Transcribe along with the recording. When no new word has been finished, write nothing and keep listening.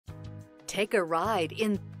Take a ride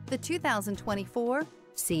in the 2024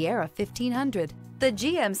 Sierra 1500. The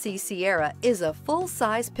GMC Sierra is a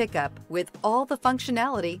full-size pickup with all the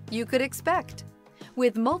functionality you could expect.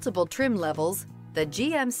 With multiple trim levels, the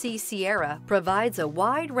GMC Sierra provides a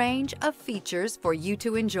wide range of features for you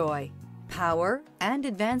to enjoy. Power and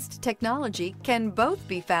advanced technology can both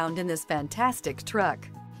be found in this fantastic truck.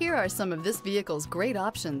 Here are some of this vehicle's great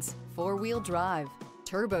options: four-wheel drive,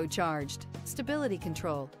 turbocharged, stability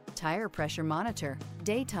control, tire pressure monitor,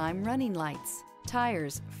 daytime running lights,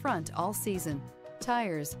 tires front all season,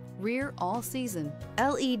 tires rear all season,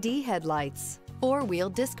 LED headlights, four-wheel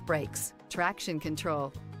disc brakes, traction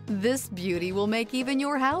control. This beauty will make even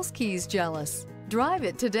your house keys jealous. Drive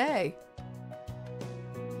it today.